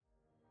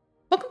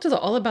Welcome to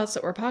the All About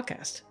Set Work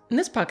podcast. In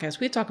this podcast,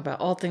 we talk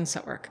about all things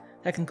set work.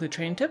 That can include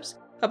training tips,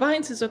 a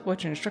behind the scenes look at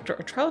what your instructor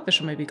or trial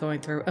official may be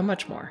going through, and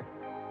much more.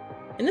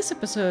 In this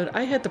episode,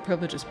 I had the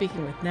privilege of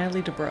speaking with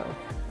Natalie Dubrow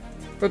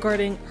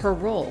regarding her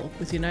role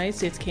with United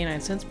States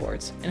Canine Sense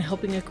Boards and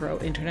helping it grow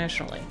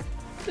internationally.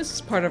 This is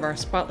part of our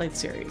Spotlight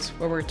series,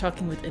 where we're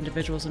talking with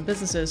individuals and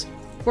businesses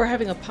who are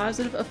having a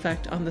positive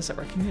effect on the set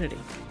work community.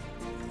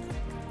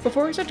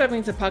 Before we start diving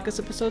into the podcast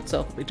episode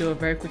itself, we do a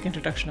very quick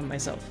introduction of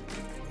myself.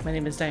 My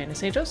name is Diana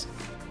Santos.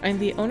 I'm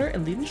the owner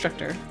and lead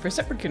instructor for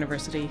Set Work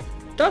University,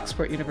 Dog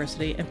Sport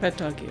University, and Pet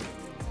Dog U.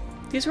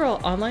 These are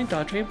all online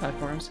dog training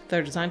platforms that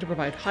are designed to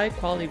provide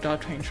high-quality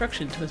dog training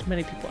instruction to as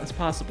many people as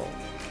possible.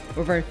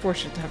 We're very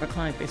fortunate to have a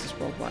client basis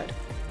worldwide.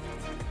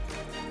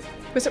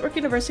 For Set Work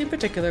University in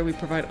particular, we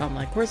provide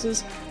online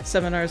courses,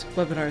 seminars,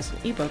 webinars,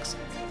 and ebooks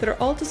that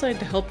are all designed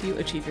to help you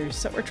achieve your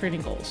set work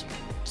training goals.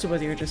 So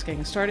whether you're just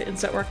getting started in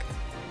set work,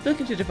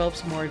 looking to develop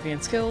some more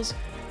advanced skills,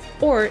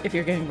 or if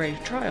you're getting ready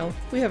to trial,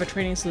 we have a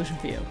training solution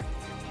for you.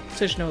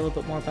 So to know a little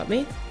bit more about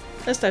me,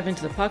 let's dive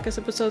into the podcast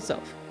episode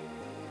itself.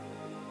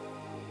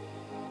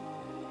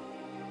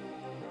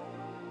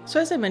 So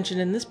as I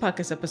mentioned in this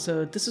podcast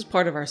episode, this is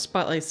part of our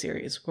Spotlight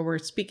series, where we're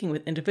speaking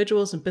with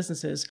individuals and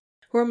businesses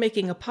who are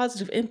making a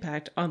positive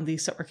impact on the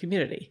set work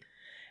community.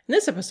 In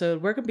this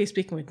episode, we're going to be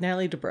speaking with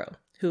Natalie Dubrow,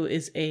 who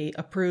is a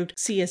approved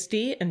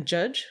CSD and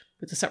judge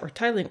with the set work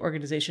titling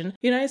organization,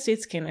 United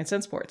States Canine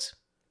Sense Boards.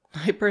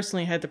 I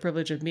personally had the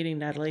privilege of meeting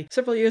Natalie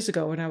several years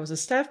ago when I was a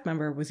staff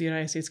member with the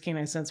United States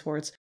Canine Sense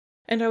Boards,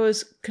 and I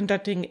was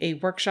conducting a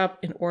workshop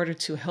in order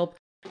to help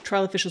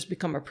trial officials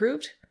become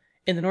approved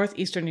in the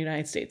northeastern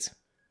United States.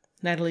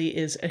 Natalie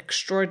is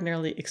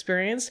extraordinarily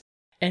experienced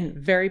and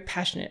very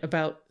passionate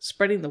about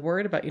spreading the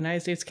word about United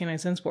States Canine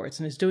Sense Boards,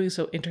 and is doing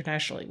so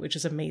internationally, which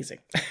is amazing.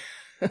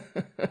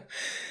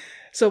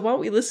 So why don't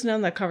we listen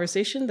on that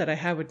conversation that I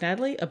had with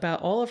Natalie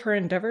about all of her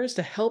endeavors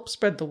to help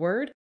spread the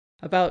word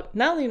about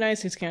not only United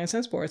States Canine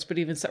Sense Boards, but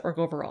even set work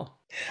overall.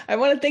 I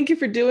want to thank you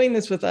for doing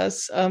this with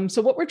us.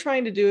 So what we're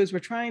trying to do is we're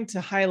trying to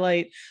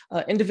highlight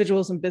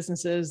individuals and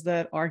businesses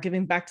that are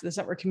giving back to the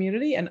set work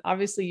community. And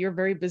obviously you're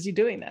very busy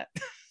doing that.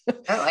 Oh,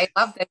 I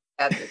love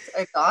that.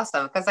 It's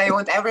awesome because I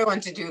want everyone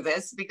to do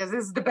this because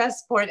this is the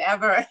best sport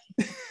ever.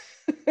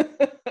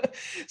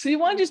 So you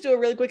want to just do a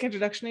really quick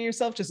introduction of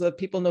yourself, just so that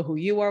people know who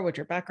you are, what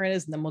your background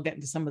is, and then we'll get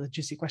into some of the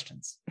juicy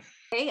questions.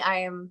 Hey, I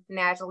am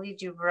Natalie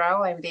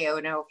Dubrow. I'm the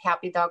owner of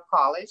Happy Dog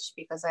College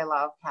because I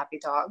love happy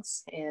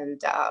dogs,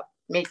 and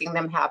making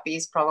them happy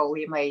is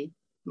probably my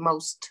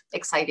most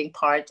exciting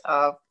part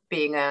of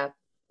being an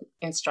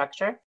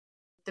instructor.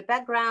 The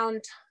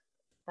background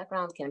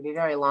can be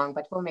very long,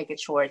 but we'll make it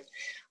short.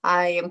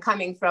 I am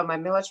coming from a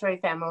military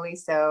family,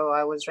 so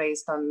I was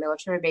raised on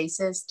military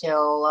bases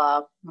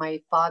till my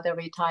father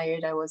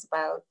retired. I was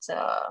about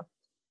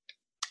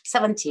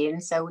 17,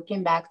 so we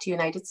came back to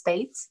United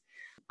States.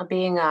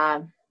 Being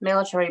a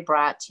military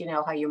brat, you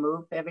know how you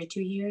move every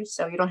 2 years,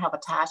 so you don't have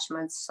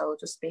attachments, so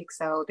to speak.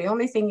 So the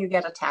only thing you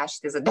get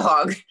attached is a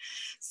dog.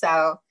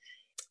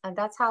 And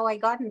that's how I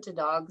got into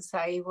dogs.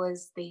 I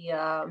was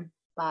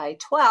by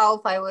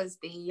 12, I was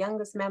the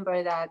youngest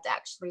member that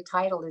actually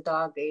titled a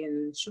dog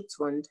in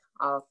Schutzhund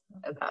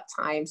at that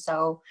time.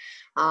 So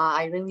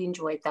I really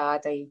enjoyed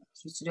that. I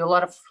used to do a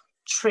lot of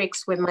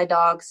tricks with my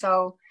dog.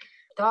 So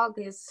dog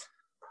is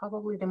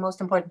probably the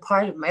most important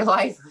part of my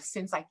life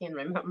since I can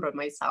remember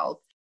myself.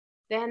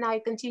 Then I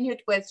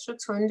continued with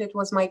Schutzhund. It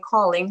was my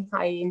calling.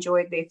 I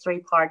enjoyed the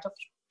 3-part of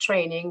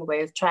training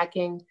with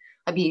tracking,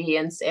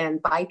 obedience,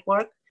 and bite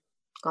work.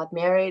 Got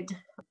married.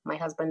 My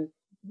husband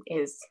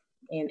is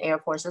in Air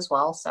Force as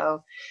well.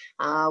 So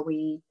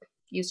we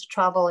used to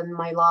travel, and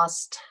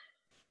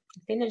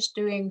finished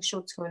doing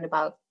Schutzhund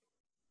about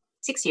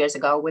 6 years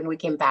ago when we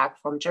came back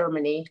from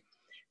Germany.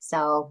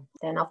 So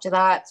then after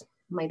that,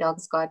 my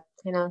dogs got,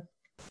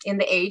 in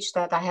the age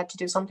that I had to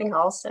do something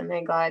else, and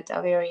I got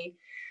a very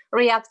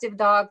reactive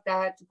dog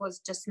that was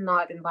just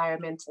not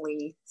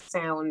environmentally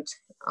sound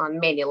on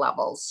many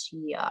levels.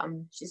 She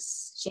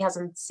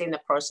hasn't seen a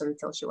person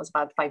until she was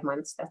about 5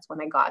 months. That's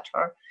when I got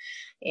her,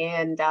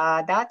 and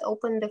that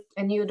opened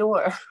a new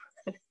door,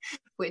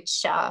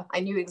 which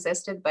I knew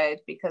existed, but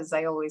because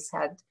I always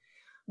had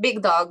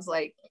big dogs,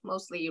 like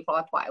mostly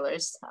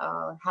Rottweilers,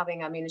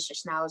 having a miniature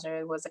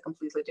Schnauzer was a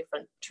completely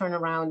different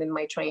turnaround in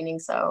my training.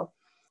 So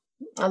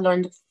I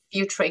learned a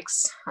few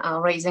tricks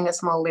raising a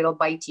small little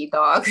bitey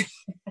dog.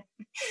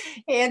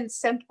 And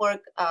scent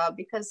work,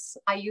 because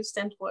I use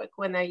scent work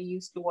when I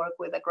used to work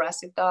with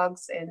aggressive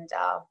dogs, and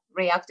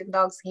reactive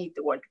dogs hate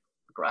the word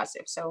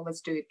aggressive. So let's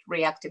do it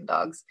reactive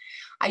dogs.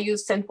 I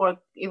used scent work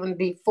even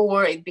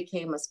before it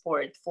became a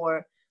sport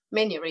for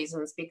many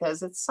reasons,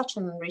 because it's such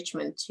an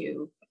enrichment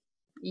to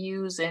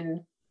use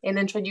and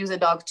introduce a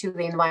dog to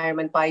the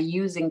environment by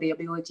using the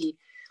ability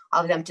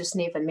of them to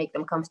sniff and make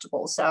them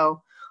comfortable.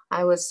 So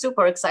I was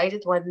super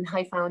excited when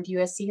I found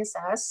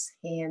USCSS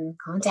and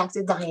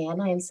contacted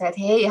Diana and said,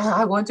 hey,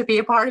 I want to be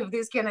a part of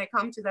this. Can I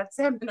come to that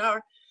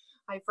seminar?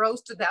 I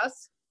froze to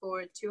death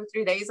for 2 or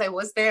 3 days I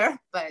was there,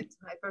 but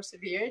I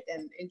persevered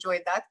and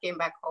enjoyed that. Came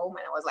back home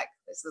and I was like,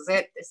 this is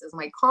it. This is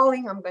my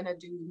calling. I'm going to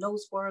do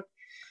nose work.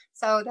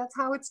 So that's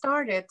how it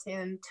started.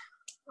 And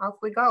off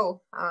we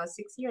go.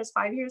 6 years,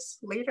 5 years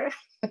later,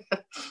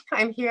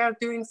 I'm here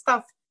doing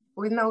stuff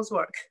with nose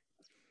work.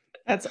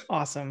 That's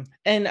awesome.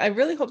 And I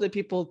really hope that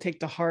people take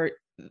to heart,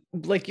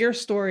 like your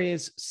story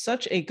is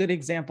such a good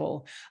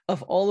example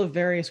of all the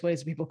various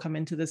ways people come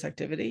into this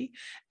activity,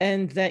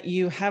 and that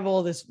you have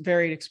all this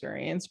varied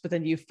experience, but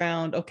then you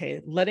found, okay,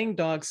 letting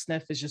dogs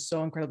sniff is just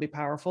so incredibly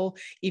powerful,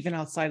 even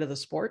outside of the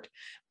sport.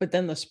 But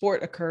then the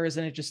sport occurs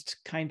and it just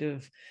kind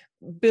of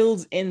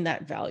builds in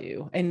that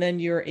value. And then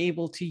you're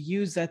able to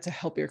use that to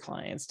help your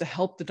clients, to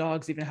help the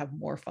dogs even have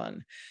more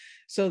fun.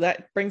 So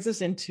that brings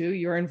us into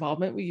your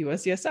involvement with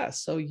USCSS.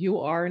 So you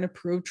are an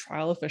approved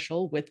trial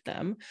official with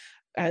them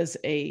as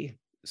a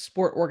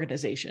sport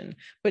organization,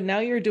 but now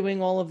you're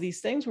doing all of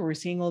these things where we're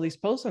seeing all these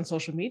posts on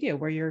social media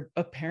where you're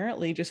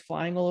apparently just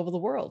flying all over the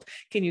world.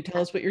 Can you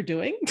tell us what you're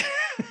doing?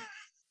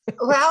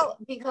 Well,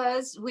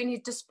 because we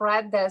need to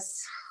spread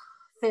this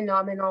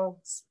phenomenal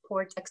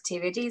sport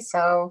activity.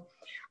 So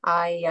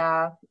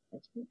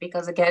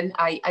because again,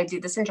 I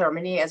did this in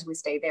Germany as we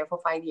stayed there for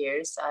 5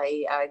 years.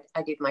 I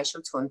did my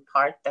Schutzhund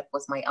part. That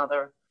was my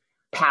other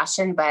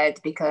passion,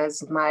 but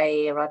because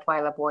my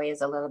Rottweiler boy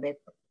is a little bit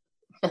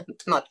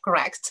not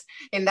correct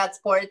in that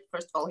sport.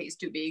 First of all, he's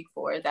too big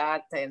for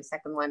that. And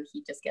second one,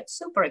 he just gets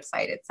super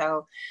excited.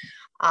 So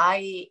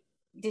I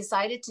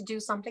decided to do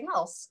something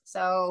else.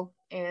 So,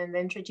 and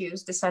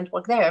introduce the scent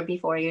work there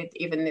before it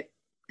even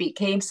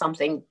became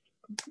something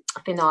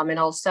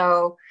phenomenal.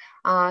 So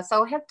I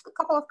had a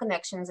couple of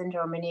connections in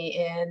Germany,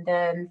 and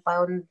then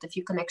found a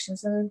few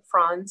connections in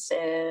France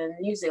and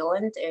New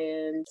Zealand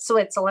and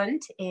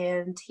Switzerland.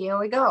 And here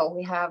we go.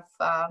 We have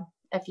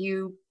a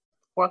few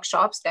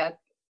workshops that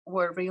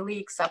were really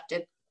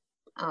accepted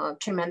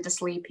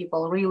tremendously.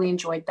 People really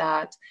enjoyed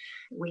that.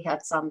 We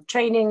had some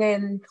training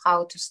in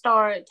how to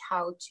start,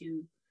 how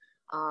to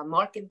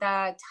market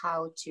that,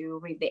 how to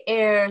read the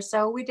air.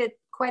 So we did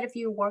quite a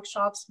few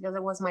workshops because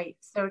it was my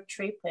third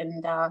trip,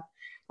 and it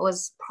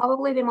was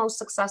probably the most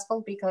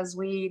successful because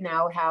we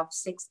now have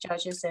 6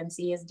 judges and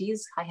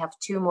CSDs. I have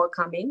 2 more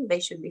coming. They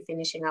should be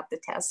finishing up the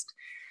test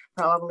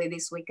probably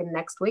this week and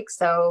next week.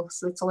 So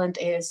Switzerland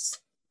is,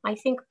 I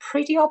think,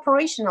 pretty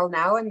operational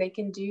now, and they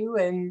can do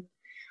and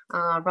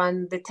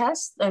run the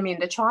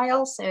the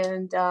trials,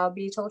 and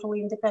be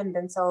totally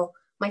independent. So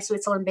my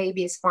Switzerland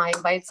baby is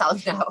flying by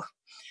itself now.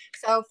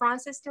 So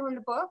France is still in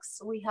the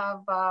books. We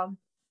have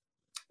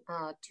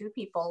 2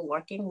 people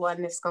working.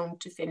 One is going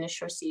to finish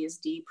her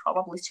CSD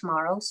probably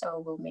tomorrow,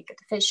 so we'll make it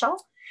official.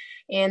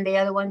 And the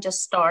other one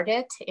just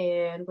started,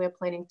 and we're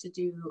planning to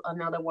do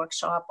another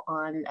workshop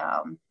on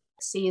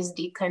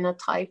CSD kind of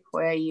type,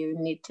 where you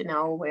need to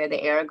know where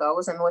the air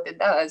goes and what it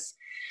does.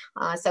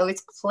 So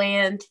it's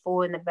planned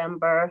for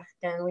November.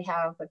 Then we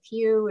have a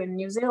few in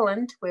New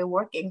Zealand. We're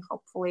working.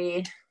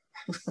 Hopefully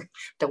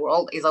the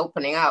world is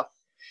opening up.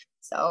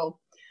 So,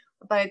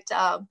 but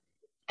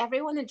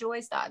everyone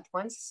enjoys that.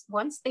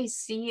 Once they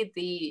see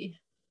the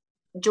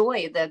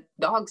joy that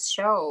dogs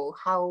show,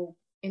 how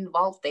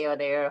involved they are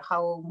there,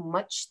 how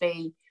much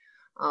they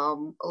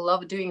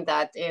love doing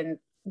that. And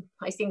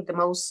I think the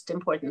most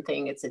important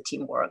thing is the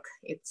teamwork.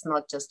 It's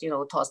not just,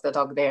 toss the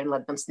dog there and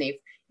let them sniff.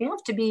 You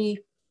have to be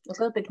a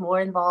little bit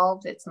more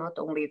involved. It's not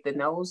only the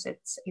nose,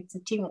 it's a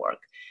teamwork.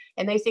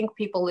 And I think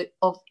people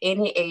of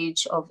any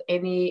age, of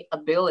any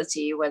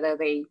ability, whether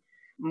they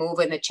move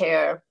in a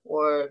chair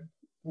or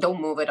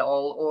don't move at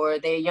all, or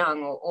they're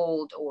young or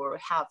old, or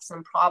have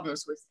some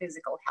problems with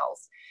physical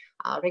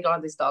health,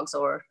 regardless dogs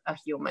or a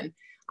human,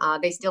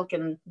 they still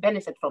can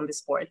benefit from the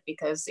sport,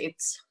 because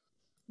it's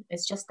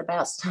just the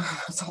best.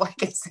 That's all I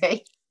can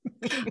say.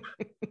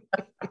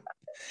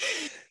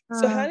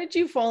 So how did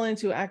you fall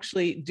into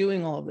actually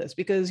doing all of this?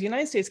 Because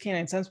United States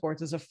Canine Scent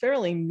Sports is a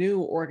fairly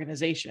new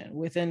organization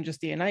within just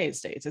the United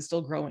States. It's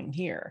still growing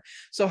here.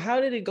 So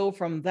how did it go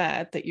from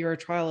that you're a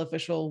trial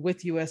official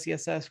with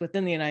USCSS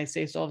within the United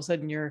States, all of a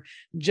sudden you're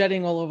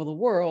jetting all over the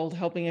world,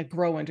 helping it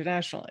grow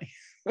internationally?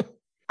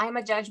 I'm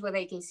a judge with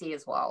AKC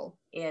as well.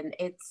 And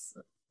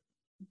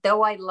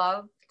though I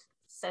loved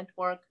scent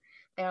work,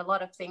 there are a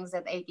lot of things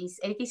that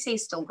AKC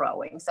is still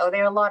growing. So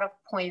there are a lot of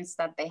points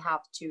that they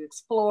have to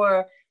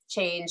explore,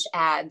 change,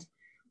 add,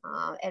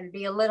 and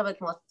be a little bit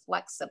more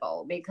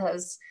flexible,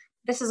 because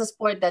this is a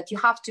sport that you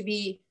have to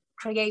be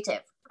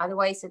creative.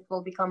 Otherwise, it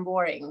will become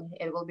boring.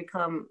 It will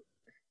become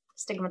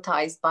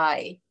stigmatized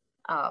by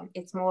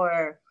it's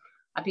more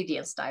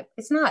obedience type.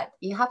 It's not.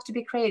 You have to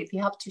be creative.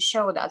 You have to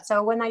show that.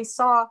 So when I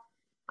saw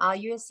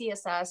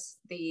USCSS,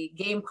 the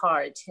game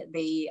part,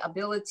 the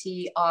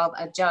ability of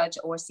a judge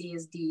or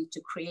CSD to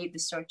create the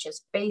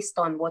searches based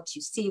on what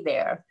you see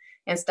there,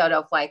 instead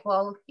of like,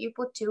 well, you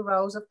put 2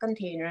 rows of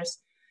containers,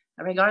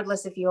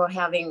 regardless if you're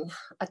having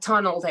a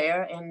tunnel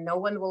there and no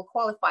one will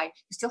qualify,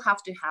 you still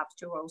have to have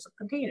 2 rows of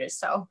containers.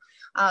 So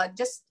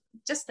just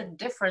the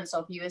difference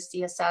of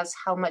USCSS,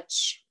 how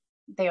much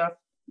they are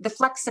the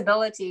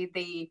flexibility,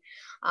 the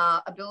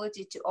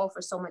ability to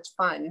offer so much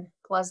fun,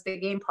 plus the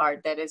game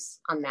part that is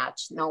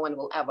unmatched. No one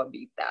will ever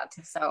beat that.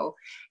 So,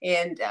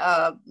 and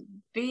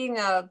being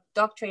a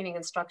dog training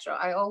instructor,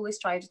 I always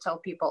try to tell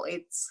people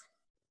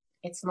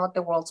it's not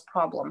the world's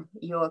problem.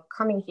 You're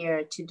coming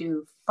here to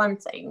do fun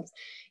things.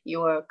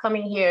 You're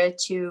coming here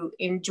to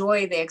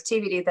enjoy the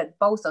activity that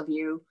both of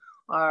you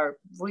are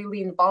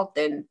really involved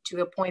in,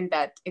 to a point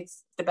that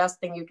it's the best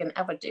thing you can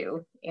ever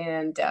do.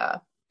 And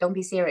don't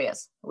be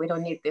serious. We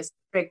don't need this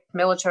strict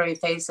military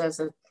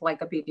faces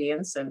like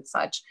obedience and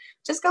such.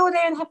 Just go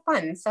there and have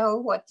fun. So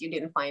what, you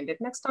didn't find it,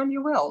 next time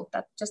you will.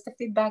 That's just a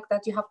feedback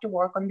that you have to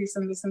work on this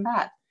and this and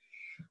that.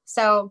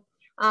 So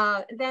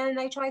then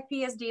I tried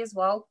PSD as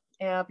well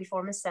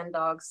before Miss Send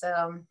Dogs.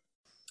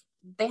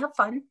 They have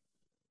fun.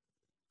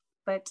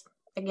 But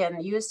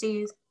again,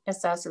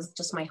 USCSS is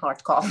just my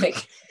heart calling.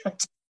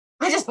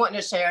 I just want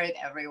to share it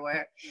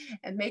everywhere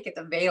and make it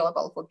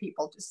available for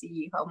people to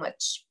see how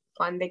much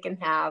fun they can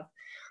have,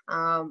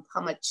 how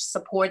much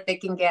support they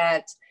can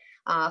get,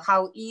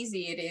 how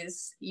easy it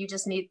is. You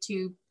just need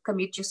to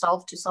commit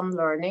yourself to some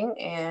learning,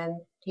 and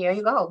here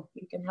you go.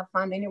 You can have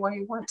fun anywhere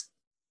you want.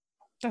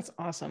 That's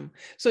awesome.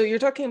 So you're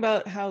talking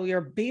about how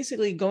you're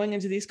basically going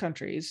into these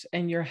countries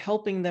and you're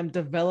helping them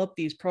develop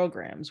these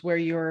programs where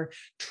you're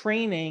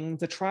training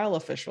the trial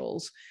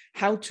officials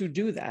how to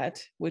do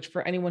that, which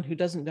for anyone who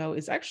doesn't know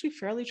is actually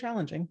fairly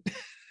challenging.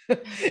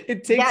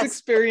 It takes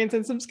experience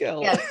and some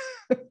skill. Yes.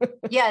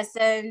 Yes.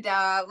 And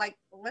like,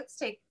 let's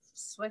take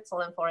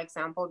Switzerland, for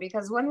example,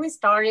 because when we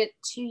started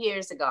 2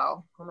 years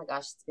ago, oh my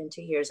gosh, it's been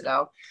 2 years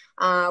ago,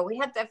 we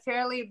had a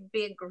fairly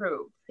big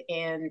group,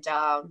 and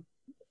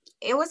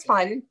it was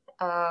fun,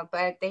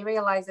 but they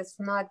realized it's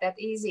not that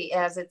easy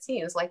as it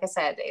seems. Like I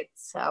said,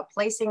 it's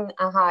placing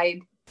a hide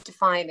to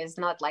find is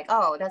not like,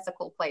 oh, that's a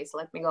cool place,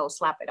 let me go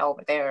slap it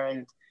over there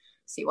and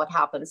see what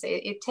happens.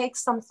 It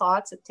takes some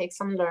thoughts, it takes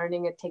some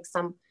learning, it takes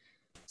some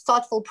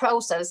thoughtful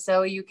process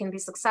so you can be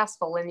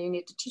successful, and you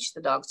need to teach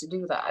the dogs to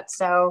do that.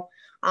 So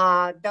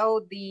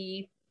though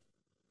the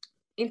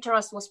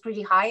interest was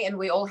pretty high and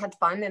we all had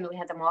fun and we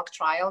had a mock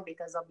trial,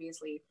 because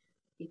obviously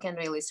you can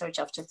really search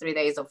after 3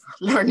 days of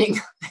learning.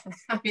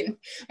 I mean,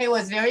 it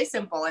was very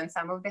simple, and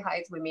some of the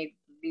hides we made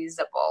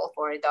visible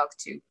for a dog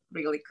to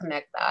really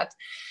connect that.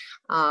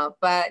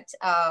 But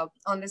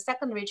on the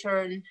second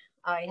return,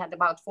 I had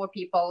about 4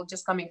 people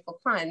just coming for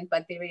fun,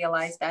 but they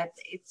realized that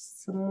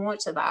it's more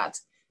to that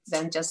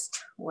than just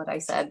what I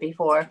said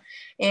before.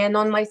 And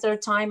on my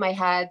third time, I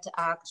had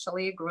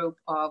actually a group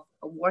of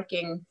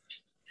working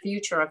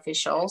future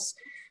officials,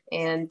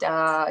 and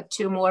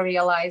 2 more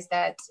realized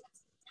that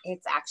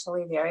it's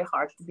actually very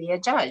hard to be a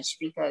judge,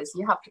 because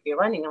you have to be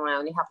running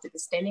around, you have to be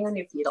standing on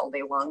your feet all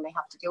day long, they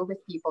have to deal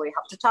with people, you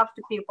have to talk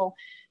to people,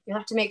 you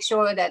have to make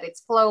sure that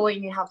it's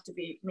flowing, you have to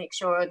make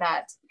sure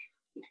that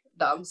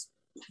dogs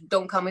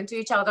don't come into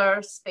each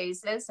other's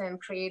spaces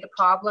and create a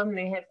problem.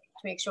 They have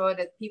to make sure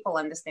that people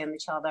understand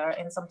each other,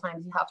 and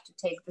sometimes you have to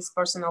take this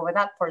person over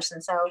that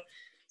person. So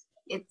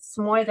it's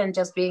more than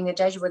just being a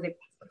judge with a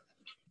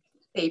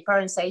paper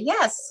and say,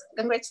 yes,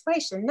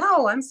 congratulations,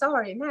 no, I'm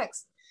sorry,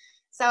 next.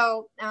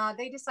 So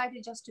they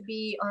decided just to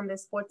be on the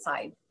sports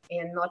side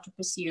and not to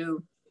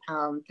pursue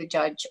the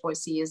judge or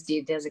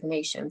CSD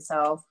designation.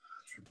 So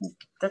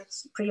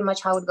that's pretty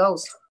much how it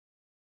goes.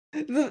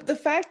 The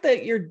fact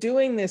that you're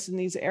doing this in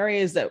these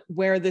areas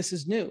where this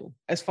is new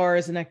as far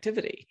as an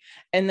activity,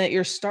 and that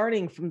you're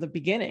starting from the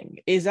beginning,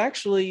 is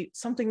actually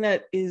something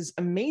that is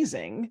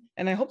amazing.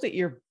 And I hope that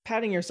you're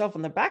patting yourself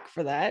on the back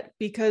for that,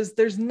 because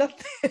there's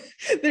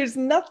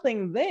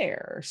nothing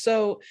there.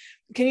 So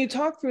can you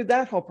talk through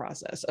that whole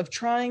process of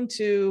trying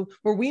to,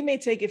 where we may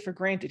take it for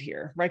granted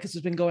here, right? Because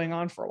it's been going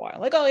on for a while.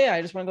 Like, oh yeah,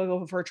 I just want to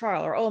go for a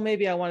trial, or, oh,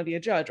 maybe I want to be a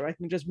judge, or I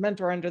can just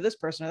mentor under this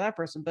person or that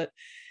person. But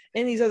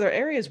in these other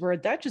areas where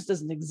that just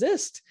doesn't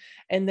exist,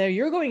 and there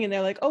you're going in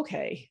there like,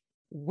 okay,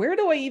 where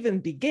do I even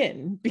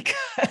begin?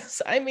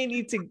 Because I may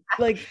need to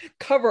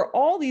cover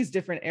all these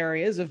different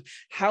areas of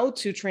how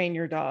to train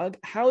your dog,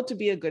 how to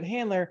be a good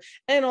handler,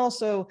 and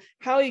also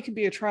how you can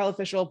be a trial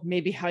official,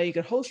 maybe how you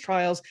could host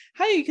trials,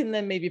 how you can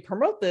then maybe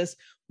promote this.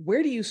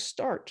 Where do you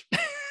start?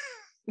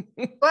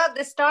 Well,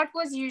 the start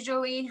was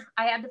usually,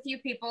 I had a few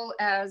people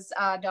as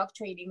dog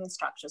training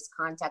instructors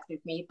contact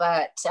with me,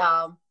 but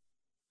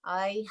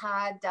I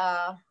had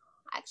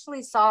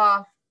actually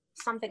saw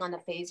something on the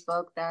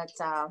Facebook that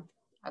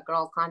a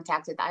girl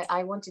contacted.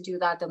 I want to do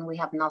that, and we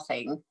have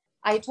nothing.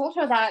 I told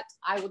her that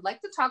I would like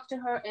to talk to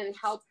her and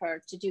help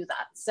her to do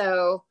that.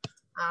 So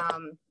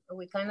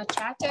we kind of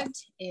chatted,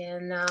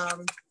 and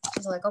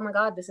she's like, oh my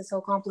God, this is so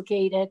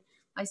complicated.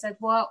 I said,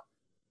 well,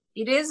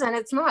 it is and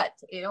it's not.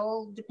 It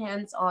all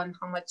depends on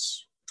how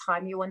much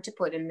time you want to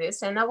put in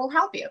this, and I will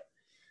help you.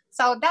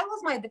 So that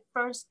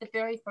was the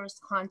very first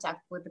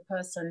contact with the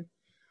person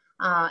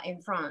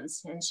in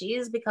France, and she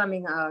is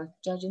becoming a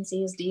judge in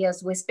CSD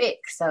as we speak.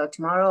 So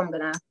tomorrow I'm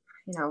gonna,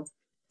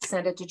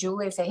 send it to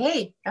Julie and say,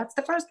 hey, that's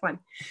the first one.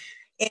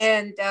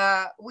 And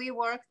we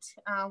worked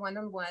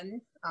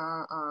one-on-one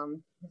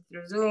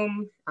through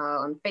Zoom,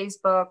 on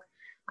Facebook.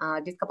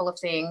 did a couple of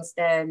things.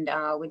 Then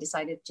we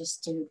decided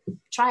just to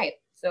try it.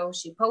 So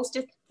she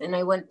posted, and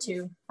I went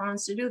to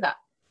France to do that.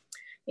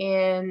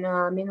 And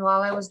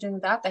meanwhile, I was doing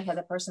that, I had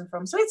a person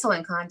from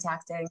Switzerland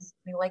contacting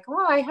me like,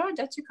 oh, I heard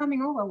that you're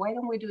coming over. Why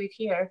don't we do it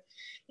here?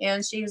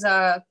 And she's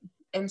a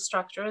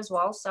instructor as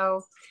well.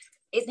 So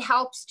it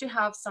helps to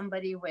have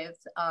somebody with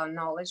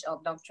knowledge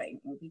of dog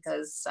training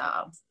because,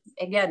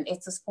 again,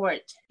 it's a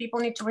sport. People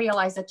need to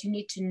realize that you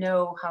need to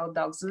know how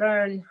dogs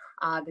learn,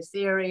 the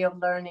theory of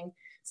learning.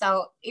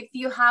 So if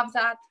you have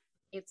that,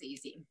 it's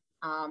easy.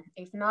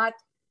 If not,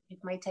 it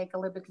might take a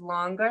little bit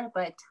longer,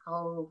 but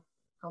I'll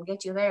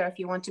get you there if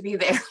you want to be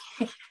there.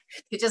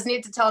 You just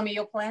need to tell me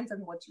your plans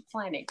and what you're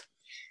planning.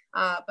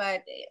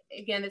 But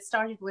again, it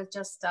started with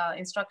just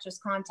instructors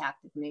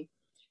contacted me,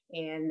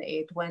 and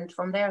it went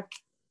from there.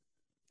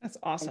 That's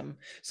awesome.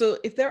 So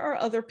if there are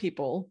other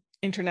people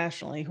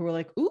internationally who are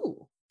like,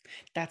 ooh,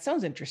 that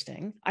sounds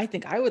interesting, I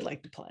think I would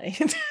like to play.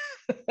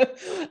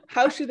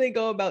 How should they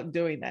go about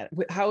doing that?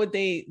 How would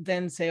they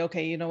then say,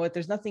 okay, you know what,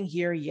 there's nothing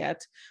here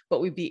yet, but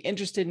we'd be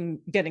interested in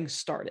getting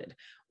started.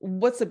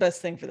 What's the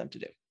best thing for them to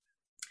do?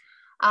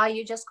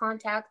 You just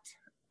contact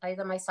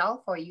either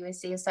myself or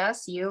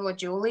USCSS, you or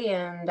Julie,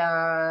 and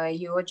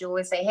you or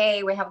Julie say,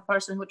 hey, we have a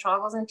person who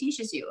travels and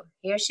teaches you.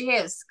 Here she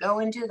is. Go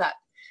and do that.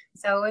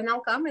 So, and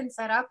I'll come and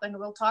set up and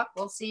we'll talk.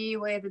 We'll see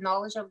where the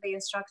knowledge of the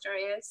instructor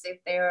is, if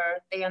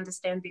they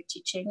understand the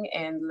teaching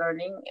and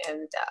learning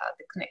and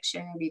the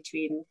connection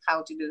between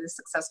how to do this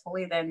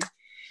successfully, then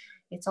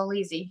it's all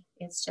easy.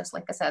 It's just,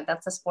 like I said,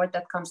 that's a sport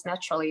that comes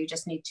naturally. You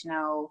just need to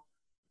know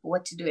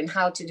what to do and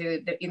how to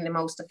do it in the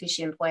most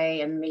efficient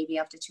way. And maybe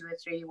after 2 or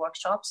 3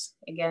 workshops,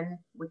 again,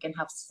 we can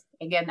have,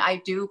 again,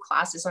 I do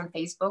classes on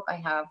Facebook. I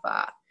have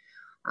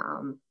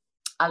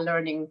a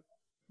learning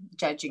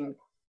judging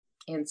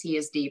and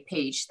CSD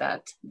page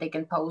that they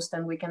can post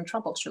and we can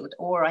troubleshoot,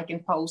 or I can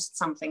post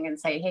something and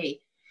say,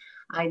 hey,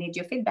 I need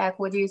your feedback.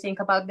 What do you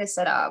think about this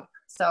setup?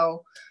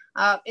 So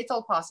it's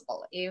all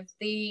possible. If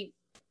the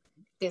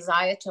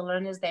desire to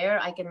learn is there,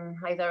 I can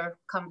either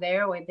come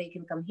there or they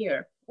can come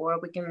here, or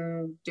we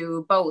can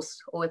do both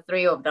or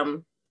 3 of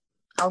them.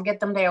 I'll get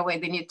them there where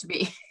they need to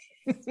be.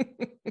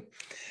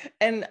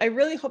 And I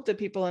really hope that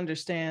people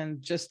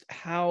understand just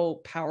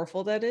how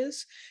powerful that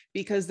is,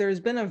 because there's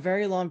been a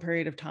very long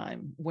period of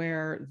time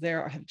where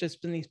there have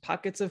just been these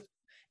pockets of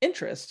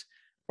interest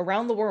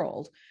around the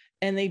world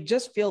and they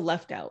just feel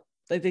left out.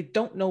 Like they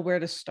don't know where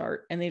to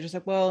start. And they just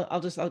like, well,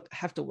 I'll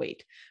have to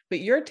wait. But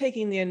you're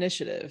taking the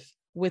initiative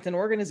with an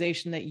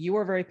organization that you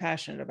are very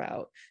passionate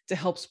about to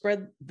help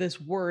spread this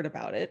word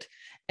about it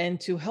and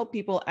to help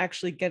people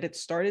actually get it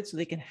started so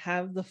they can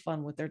have the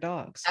fun with their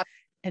dogs.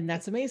 And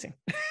that's amazing.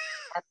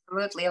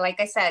 Absolutely. Like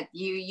I said,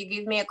 you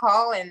give me a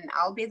call and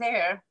I'll be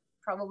there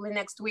probably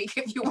next week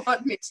if you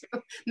want me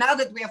to. Now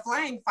that we are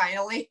flying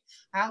finally,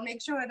 I'll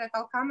make sure that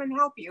I'll come and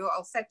help you.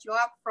 I'll set you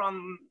up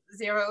from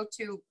 0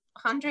 to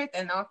 100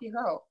 and off you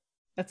go.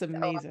 That's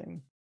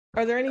amazing.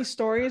 So, are there any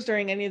stories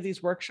during any of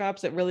these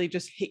workshops that really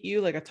just hit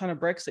you like a ton of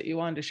bricks that you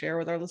wanted to share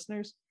with our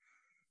listeners?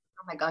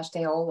 Oh my gosh,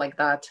 they all like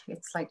that.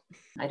 It's like,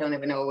 I don't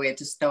even know where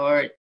to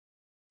start.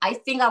 I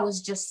think I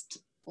was just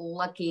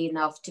lucky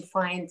enough to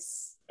find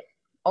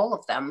all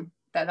of them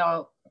that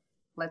are,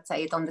 let's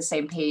say, it on the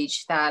same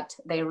page, that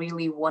they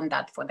really want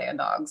that for their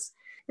dogs.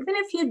 Even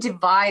if you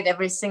divide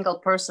every single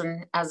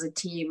person as a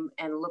team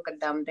and look at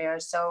them, they're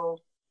so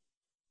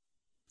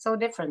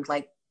different.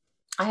 Like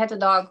I had a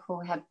dog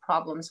who had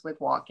problems with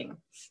walking,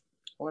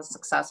 was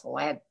successful.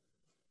 I had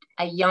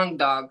a young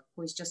dog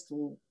who was just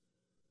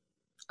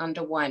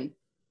under 1,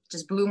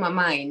 just blew my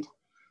mind.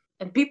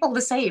 And people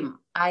the same.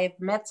 I've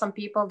met some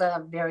people that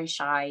are very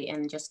shy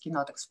and just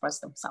cannot express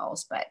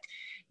themselves, but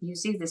you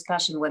see this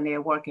passion when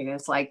they're working.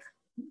 It's like,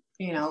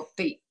 you know,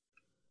 they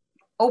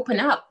open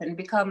up and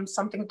become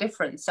something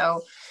different.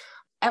 So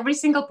every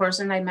single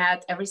person I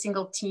met, every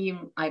single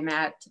team I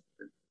met,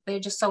 they're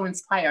just so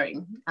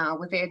inspiring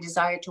with their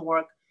desire to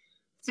work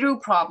through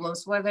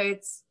problems, whether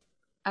it's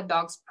a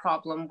dog's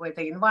problem with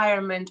the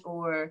environment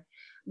or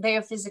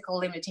their physical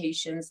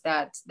limitations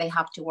that they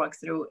have to work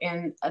through,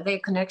 and their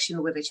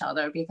connection with each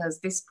other, because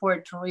this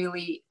sport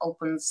really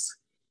opens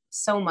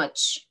so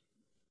much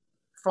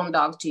from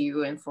dog to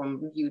you and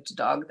from you to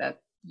dog, that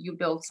you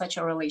build such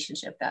a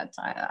relationship that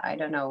I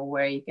don't know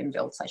where you can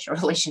build such a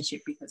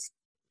relationship, because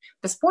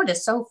the sport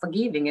is so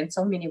forgiving in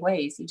so many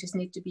ways. You just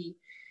need to be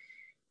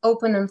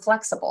open and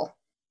flexible.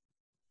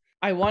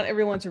 I want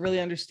everyone to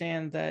really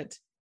understand that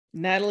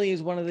Natalie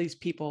is one of these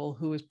people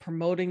who is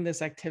promoting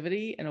this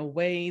activity in a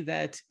way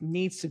that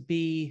needs to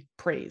be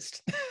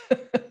praised.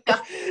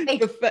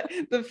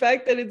 The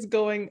fact that it's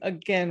going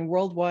again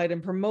worldwide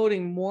and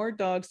promoting more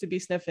dogs to be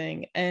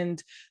sniffing,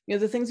 and you know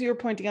the things you were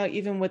pointing out,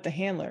 even with the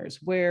handlers,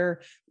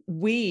 where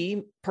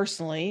we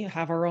personally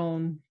have our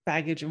own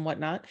baggage and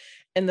whatnot,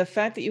 and the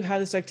fact that you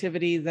have this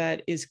activity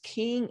that is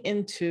keying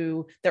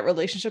into that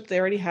relationship they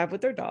already have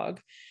with their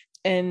dog,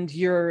 and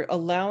you're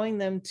allowing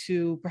them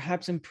to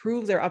perhaps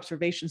improve their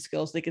observation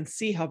skills. They can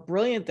see how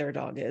brilliant their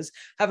dog is,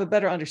 have a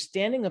better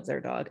understanding of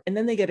their dog, and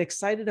then they get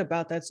excited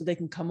about that so they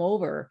can come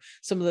over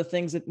some of the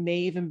things that may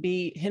even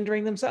be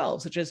hindering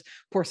themselves, such as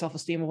poor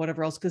self-esteem or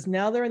whatever else, because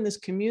now they're in this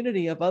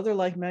community of other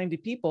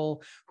like-minded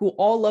people who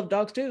all love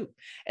dogs too,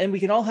 and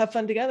we can all have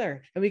fun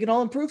together and we can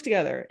all improve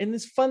together in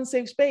this fun,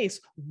 safe space.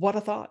 What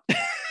a thought.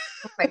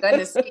 Oh my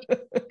goodness,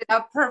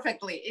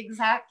 perfectly,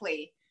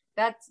 exactly.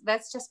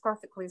 That's just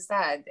perfectly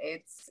said.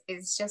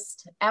 It's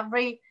just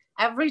every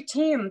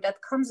team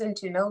that comes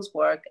into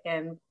Nosework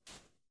and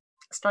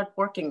start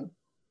working,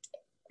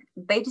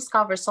 they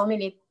discover so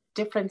many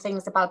different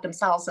things about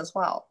themselves as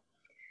well,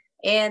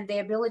 and the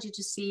ability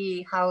to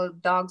see how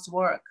dogs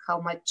work, how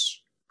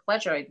much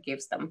pleasure it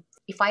gives them.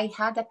 If I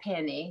had a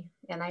penny,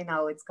 and I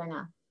know it's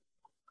gonna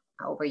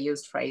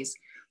overused phrase,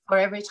 for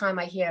every time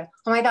I hear,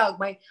 oh my dog,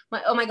 my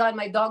oh my god,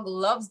 my dog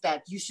loves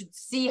that, you should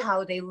see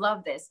how they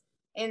love this,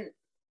 and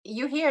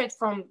you hear it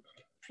from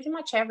pretty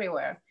much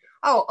everywhere.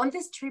 Oh, on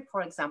this trip,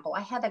 for example,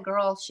 I had a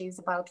girl, she's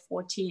about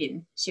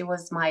 14. She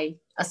was my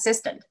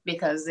assistant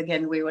because,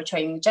 again, we were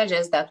training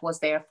judges. That was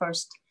their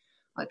first,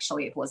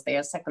 actually, it was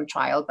their second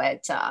trial,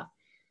 but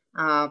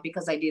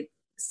because I did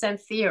scent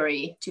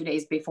theory 2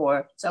 days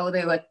before. So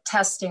they were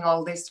testing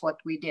all this, what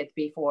we did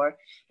before.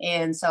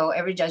 And so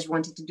every judge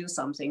wanted to do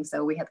something.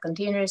 So we had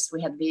containers,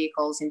 we had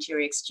vehicles,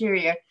 interior,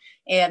 exterior.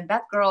 And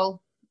that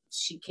girl,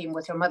 she came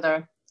with her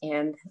mother,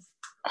 and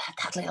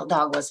that little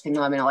dog was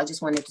phenomenal. I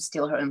just wanted to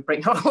steal her and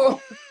bring her home.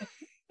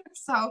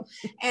 So,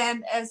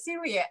 and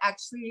Syria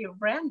actually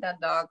ran that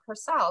dog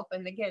herself.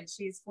 And again,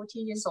 she's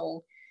 14 years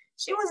old.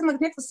 She was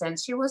magnificent.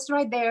 She was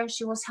right there.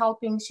 She was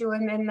helping.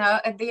 And then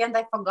at the end,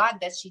 I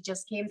forgot that she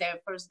just came there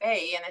first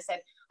day. And I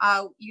said,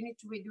 you need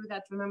to redo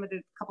that. Remember,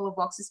 the couple of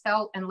boxes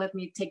fell, and let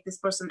me take this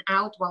person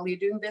out while you're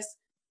doing this.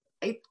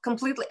 I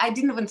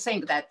didn't even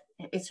think that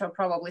it's her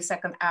probably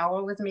second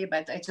hour with me,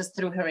 but I just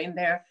threw her in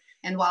there.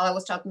 And while I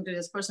was talking to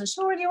this person,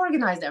 she already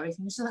organized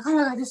everything. She's like, oh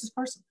my God, this is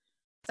person.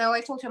 So I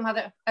told her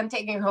mother, I'm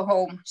taking her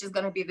home. She's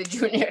going to be the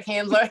junior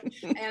handler,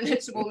 and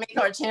she will make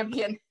our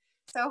champion.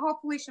 So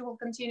hopefully she will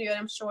continue, and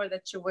I'm sure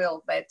that she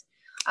will. But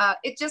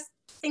it just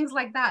things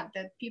like that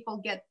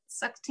people get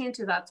sucked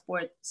into that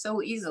sport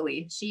so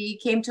easily. She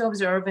came to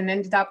observe and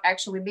ended up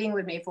actually being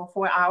with me for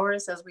 4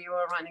 hours as we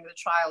were running the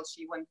trial.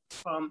 She went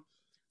from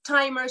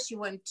timer, she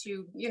went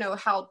to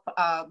help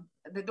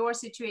the door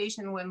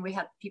situation when we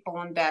had people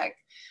on deck.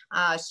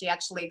 She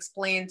actually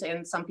explained,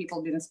 and some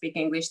people didn't speak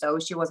English, so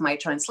she was my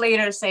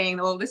translator, saying,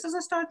 well, this is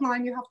a start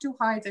line, you have 2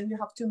 heights and you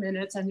have 2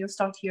 minutes and you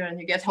start here and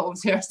you get home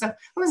here. So it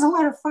was a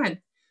lot of fun.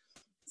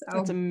 So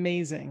that's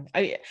amazing.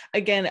 I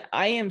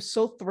am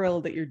so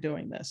thrilled that you're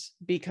doing this,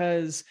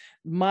 because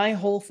my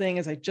whole thing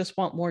is I just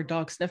want more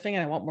dog sniffing,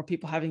 and I want more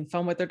people having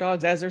fun with their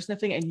dogs as they're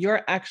sniffing, and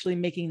you're actually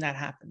making that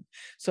happen.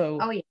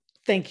 So yeah.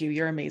 Thank you.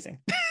 You're amazing.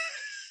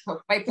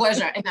 My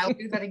pleasure. And I'll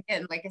do that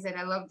again. Like I said,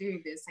 I love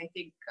doing this. I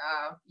think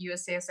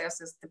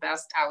USCSS is the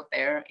best out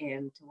there,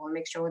 and we'll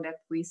make sure that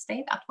we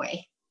stay that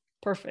way.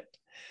 Perfect.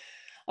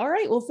 All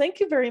right. Well, thank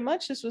you very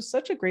much. This was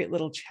such a great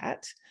little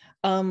chat.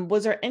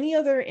 Was there any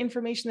other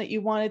information that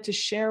you wanted to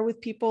share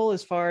with people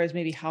as far as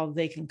maybe how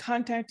they can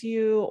contact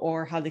you,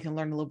 or how they can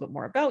learn a little bit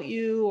more about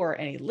you, or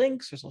any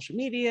links or social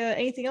media,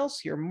 anything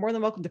else? You're more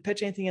than welcome to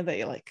pitch anything in that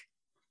you like.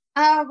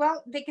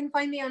 Well, they can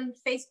find me on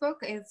Facebook.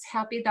 It's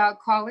Happy Dog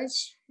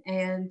College,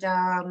 and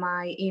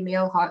my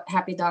email,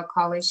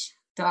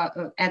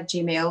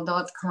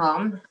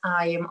 happydogcollege@gmail.com.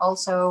 I'm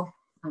also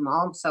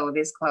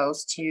this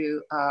close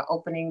to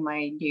opening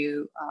my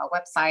new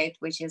website,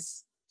 which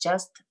is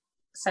just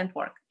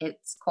Scentwork.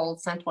 It's called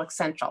Scentwork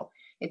Central.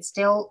 It's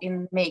still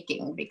in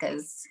making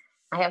because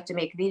I have to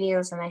make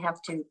videos and I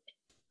have to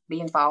be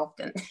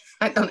involved, and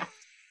I don't know.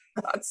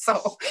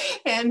 So,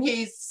 and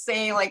he's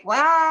saying like,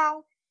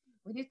 wow,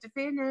 we need to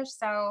finish.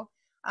 So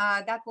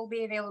that will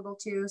be available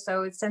too.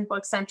 So it's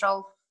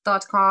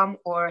scentworkcentral.com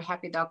or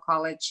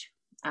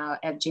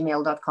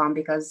happydogcollege@gmail.com,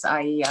 because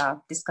I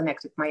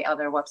disconnected my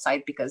other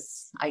website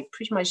because I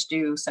pretty much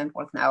do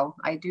Scentwork now.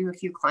 I do a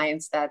few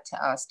clients that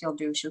still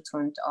do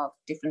Schutzhund of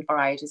different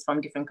varieties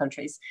from different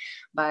countries,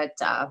 but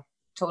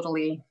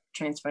totally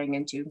transferring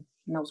into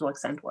Nosework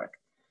Scentwork.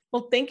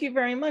 Well, thank you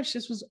very much.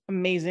 This was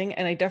amazing.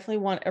 And I definitely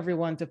want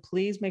everyone to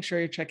please make sure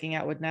you're checking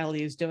out what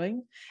Natalie is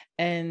doing.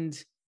 And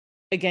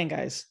again,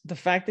 guys, the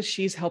fact that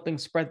she's helping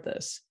spread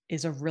this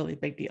is a really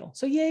big deal.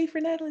 So yay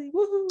for Natalie.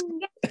 Woohoo.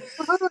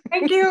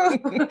 Thank you.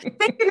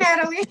 Thank you,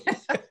 Natalie.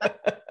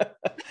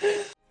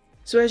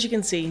 So as you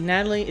can see,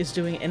 Natalie is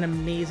doing an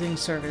amazing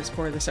service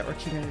for the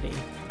Scentwork community,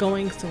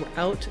 going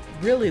throughout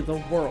really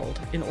the world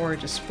in order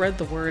to spread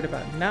the word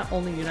about not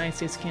only United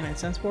States Canine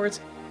Scent Sports,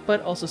 but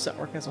also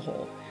Scentwork as a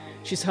whole.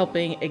 She's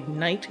helping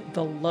ignite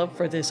the love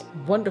for this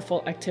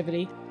wonderful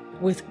activity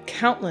with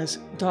countless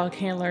dog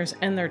handlers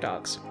and their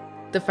dogs.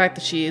 The fact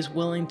that she is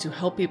willing to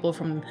help people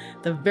from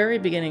the very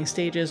beginning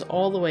stages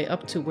all the way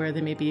up to where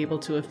they may be able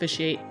to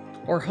officiate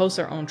or host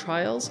their own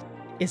trials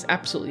is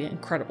absolutely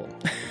incredible.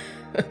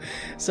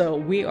 So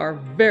we are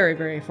very,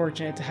 very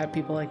fortunate to have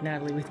people like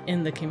Natalie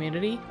within the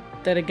community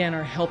that again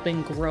are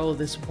helping grow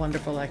this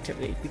wonderful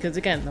activity. Because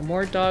again, the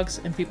more dogs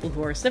and people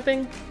who are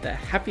sniffing, the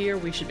happier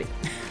we should be.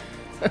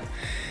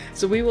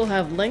 So we will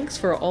have links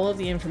for all of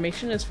the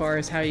information as far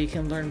as how you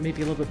can learn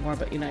maybe a little bit more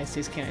about United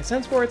States Canine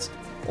Scent Sports,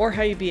 or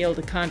how you'd be able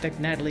to contact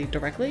Natalie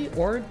directly,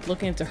 or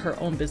look into her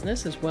own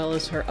business as well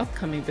as her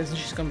upcoming business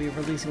she's going to be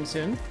releasing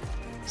soon,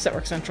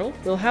 Scentwork Central.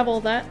 We'll have all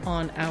that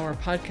on our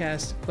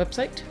podcast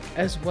website,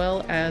 as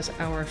well as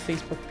our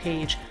Facebook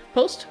page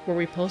post, where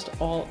we post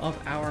all of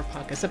our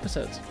podcast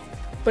episodes.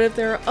 But if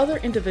there are other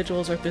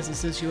individuals or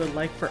businesses you would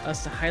like for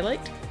us to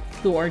highlight,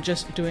 who are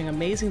just doing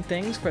amazing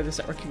things for the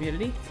Scentwork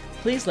community,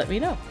 please let me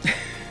know.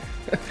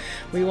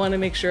 We want to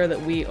make sure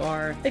that we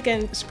are,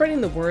 again,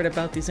 spreading the word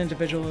about these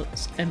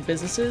individuals and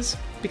businesses,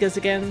 because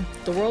again,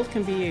 the world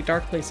can be a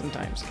dark place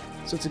sometimes.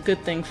 So it's a good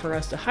thing for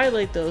us to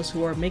highlight those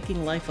who are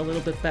making life a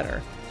little bit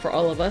better for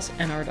all of us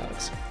and our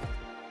dogs.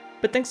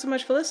 But thanks so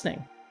much for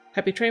listening.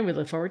 Happy train, we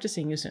look forward to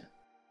seeing you soon.